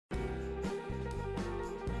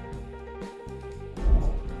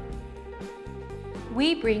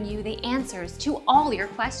we bring you the answers to all your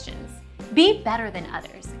questions. Be better than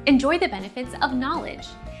others. Enjoy the benefits of knowledge.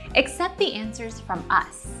 Accept the answers from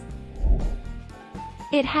us.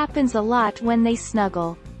 It happens a lot when they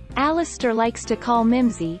snuggle. Alastor likes to call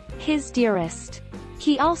Mimzy his dearest.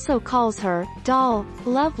 He also calls her doll,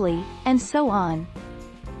 lovely, and so on.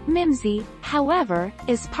 Mimzy, however,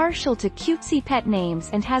 is partial to cutesy pet names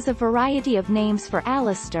and has a variety of names for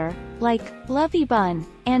Alastor, like Lovey Bun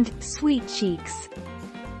and Sweet Cheeks.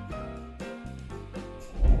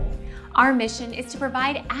 Our mission is to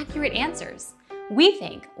provide accurate answers. We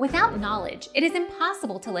think without knowledge, it is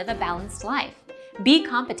impossible to live a balanced life. Be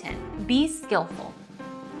competent, be skillful.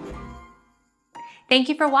 Thank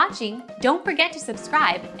you for watching. Don't forget to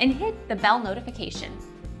subscribe and hit the bell notification.